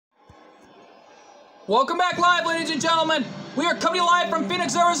Welcome back live, ladies and gentlemen. We are coming live from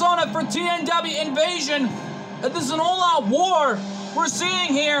Phoenix, Arizona for TNW Invasion. This is an all-out war we're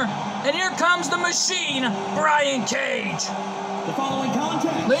seeing here. And here comes the machine, Brian Cage. The following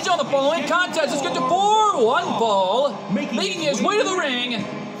contest. Ladies and gentlemen, the following contest is scheduled for one fall, making his way to the ring.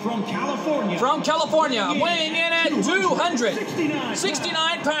 From California, weighing in at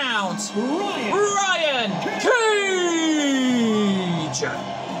 269 pounds, Brian Cage.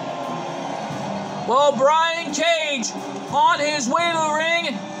 Well, Brian Cage on his way to the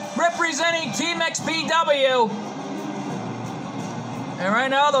ring, representing Team XPW. And right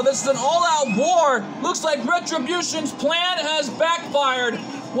now, though, this is an all-out war. Looks like Retribution's plan has backfired.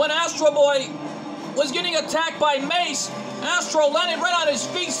 When Astro Boy was getting attacked by Mace, Astro landed right on his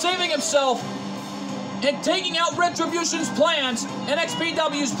feet, saving himself and taking out Retribution's plans and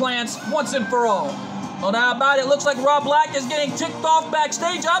XPW's plans once and for all. No doubt about it, looks like Rob Black is getting ticked off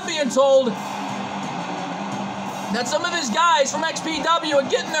backstage. I'm being told that some of his guys from XPW are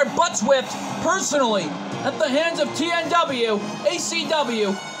getting their butts whipped personally at the hands of TNW,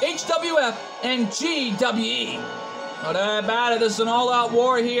 ACW, HWF, and GWE. No doubt about it, this is an all-out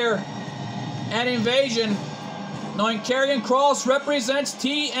war here at Invasion, knowing Karrion Kross represents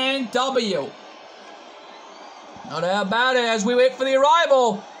TNW. No doubt about it as we wait for the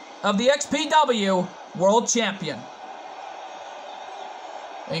arrival of the XPW World Champion.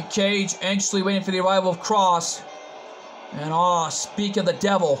 And Cage anxiously waiting for the arrival of Kross. And speak of the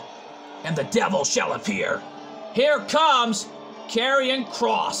devil, and the devil shall appear. Here comes Karrion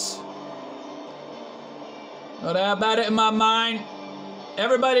Kross. No doubt about it in my mind.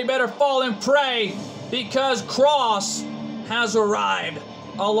 Everybody better fall and pray, because Kross has arrived,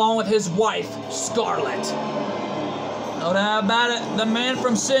 along with his wife, Scarlett. No doubt about it, the man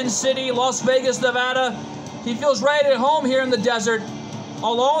from Sin City, Las Vegas, Nevada, he feels right at home here in the desert,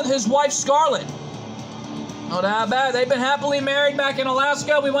 along with his wife, Scarlett. No doubt about it, they've been happily married back in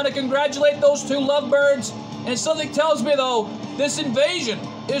Alaska. We want to congratulate those two lovebirds. And something tells me, though, this invasion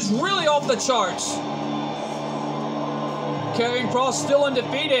is really off the charts. Karrion Kross still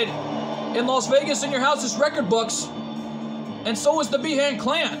undefeated in Las Vegas in your house's record books. And so is the Behan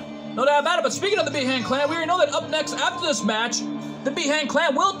Clan. No doubt about it. But speaking of the Behan Clan, we already know that up next after this match, the Behan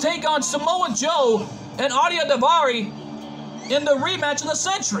Clan will take on Samoa Joe and Audia Daivari in the rematch of the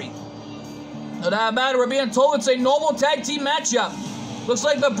century. No doubt about it. We're being told it's a normal tag team matchup. Looks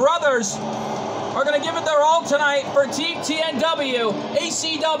like the brothers are going to give it their all tonight for Team TNW,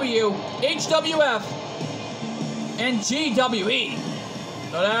 ACW, HWF, and GWE.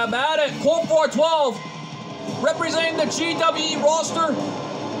 No doubt about it. Colt 412 representing the GWE roster,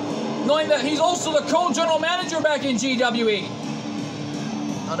 knowing that he's also the co-general manager back in GWE.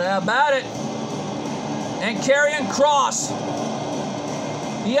 No doubt about it. And Karrion Kross,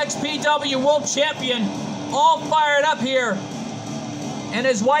 the XPW World Champion, all fired up here. And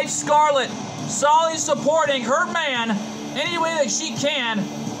his wife Scarlett solidly supporting her man any way that she can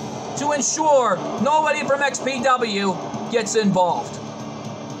to ensure nobody from XPW gets involved.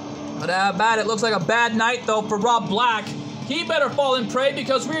 But about it, looks like a bad night though for Rob Black. He better fall and pray,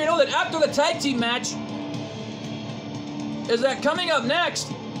 because we know that after the tag team match is that coming up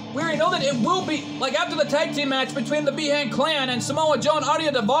next, we already know that it will be, like after the tag team match between the Behan Clan and Samoa Joe and Audia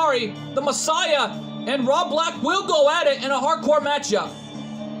Daivari, the Messiah and Rob Black will go at it in a hardcore matchup.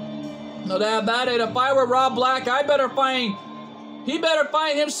 No doubt about it. If I were Rob Black, he better find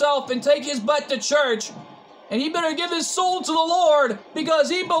himself and take his butt to church. And he better give his soul to the Lord, because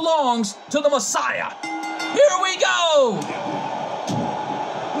he belongs to the Messiah. Here we go!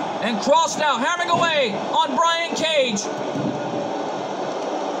 And Kross now hammering away on Brian Cage.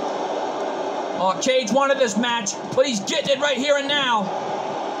 Oh, Cage wanted this match, but he's getting it right here and now.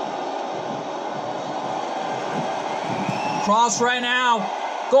 Kross right now,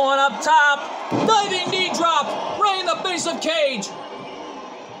 going up top, diving knee drop, right in the face of Cage.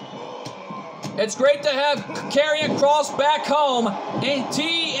 It's great to have Karrion Kross back home in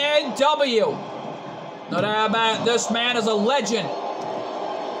TNW. No doubt about it, this man is a legend.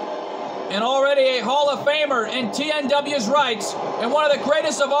 And already a Hall of Famer in TNW's rights, and one of the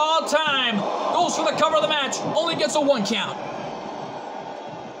greatest of all time. Goes for the cover of the match, only gets a 1 count.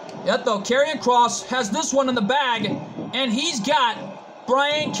 Yet though, Karrion Kross has this one in the bag, and he's got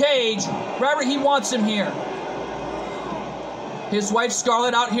Brian Cage wherever he wants him here. His wife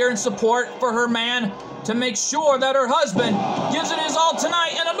Scarlett out here in support for her man to make sure that her husband gives it his all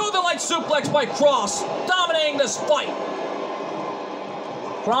tonight, and a Northern Light suplex by Kross, dominating this fight.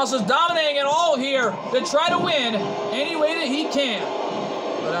 Kross is dominating it all here to try to win any way that he can.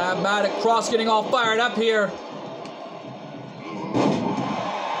 But how about it? Kross getting all fired up here.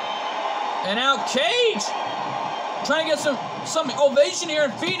 And now Cage trying to get some ovation here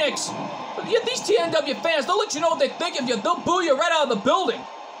in Phoenix. But yet these TNW fans, they'll let you know what they think of you. They'll boo you right out of the building.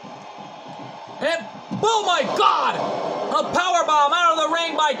 And, oh my God! A powerbomb out of the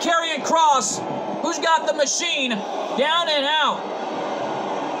ring by Karrion Kross, who's got the machine down and out.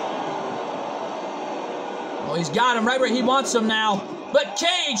 Well, he's got him right where he wants him now. But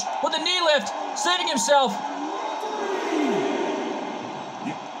Cage, with a knee lift, saving himself.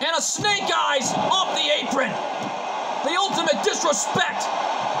 And a snake eyes off the apron. The ultimate disrespect.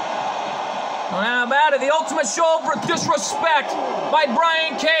 Well, how about it? The ultimate show for disrespect by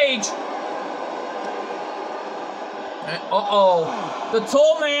Brian Cage. Uh-oh. The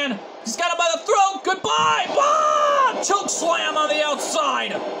Toll Man just got him by the throat. Goodbye. Ah! Choke slam on the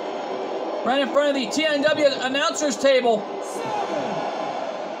outside. Right in front of the TNW announcers table.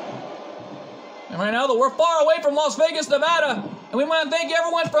 And right now, we're far away from Las Vegas, Nevada. And we want to thank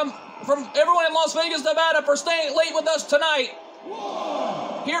everyone from everyone in Las Vegas, Nevada for staying late with us tonight.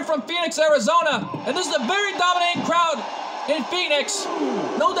 Here from Phoenix, Arizona. And this is a very dominating crowd in Phoenix.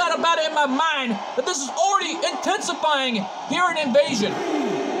 No doubt about it in my mind that this is already intensifying here in Invasion.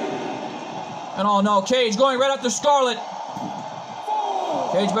 And oh no, Cage going right after Scarlett.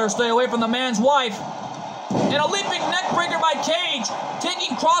 Cage better stay away from the man's wife. And a leaping neck breaker by Cage,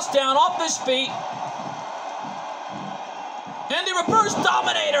 taking Kross down off his feet. And the reverse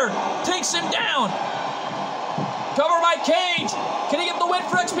dominator takes him down. Cover by Cage. Can he get the win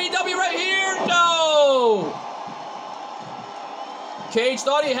for XPW right here? No! Cage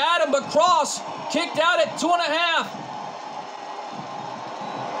thought he had him, but Kross kicked out at 2.5.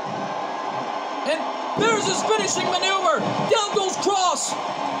 And there's his finishing maneuver. Down goes Kross.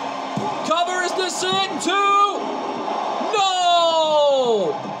 Cover, is this in? 2?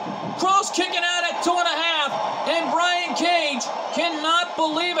 No! Kross kicking out at 2.5. And Brian Cage cannot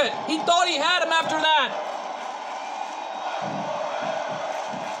believe it. He thought he had him after that.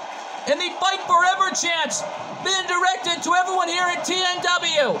 And the Fight Forever chants being directed to everyone here at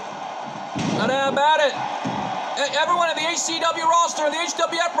TNW. No doubt about it. Everyone in the ACW roster and the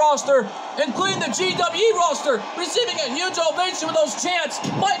HWF roster, including the GWE roster, receiving a huge ovation with those chants,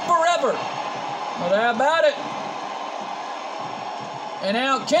 Fight Forever. No doubt about it. And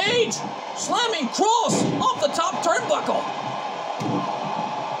now Cage slamming Kross off the top turnbuckle.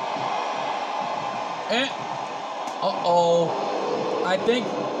 And, I think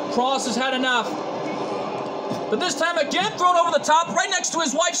Kross has had enough. But this time again thrown over the top right next to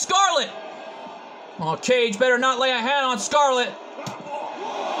his wife Scarlett. Oh, Cage better not lay a hand on Scarlett.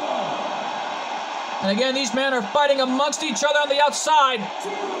 And again, these men are fighting amongst each other on the outside.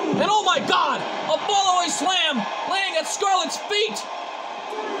 And oh my God, a follow-away slam laying at Scarlett's feet.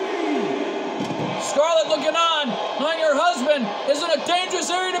 Scarlett looking on, knowing her husband is in a dangerous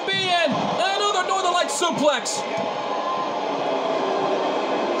area to be in. And another Northern Light suplex.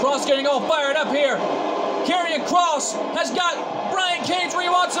 Kross getting all fired up here. Karrion Kross has got Brian Cage where he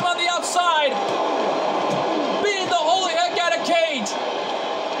wants him on the outside. Beating the holy heck out of Cage.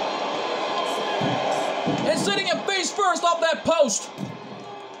 And sitting him face first off that post.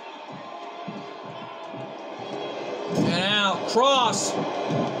 And now Kross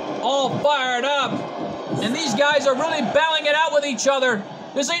all fired up. And these guys are really battling it out with each other.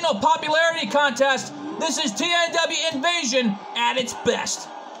 This ain't no popularity contest. This is TNW Invasion at its best.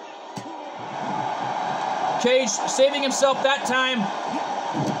 Cage saving himself that time.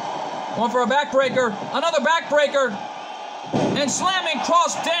 One for a backbreaker, another backbreaker, and slamming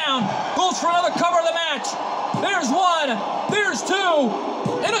Kross down. Goes for another cover of the match. There's 1, there's 2,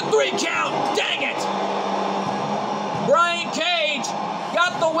 and a 3 count. Dang it! Brian Cage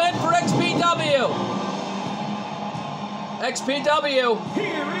got the win for XPW. XPW.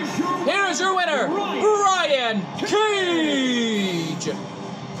 Here is your winner, Brian Cage.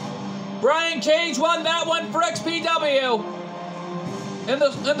 Brian Cage won that one for XPW. And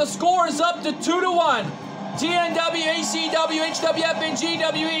the score is up to 2-1. TNW, ACW, HWF, and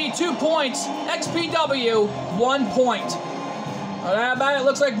GWE, 2 points. XPW, 1 point. How about it?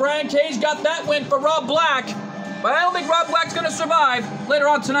 Looks like Brian Cage got that win for Rob Black. But I don't think Rob Black's going to survive later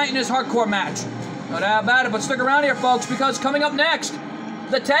on tonight in his hardcore match. No doubt about it, but stick around here, folks, because coming up next,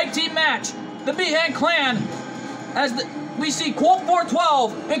 the tag team match, the Behan Clan, as we see Colt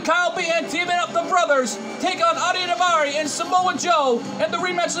 412 and Kyle Behan teaming up the brothers, take on Adi Navari and Samoa Joe in the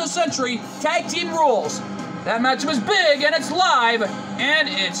rematch of the century, tag team rules. That match was big, and it's live, and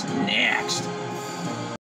it's next.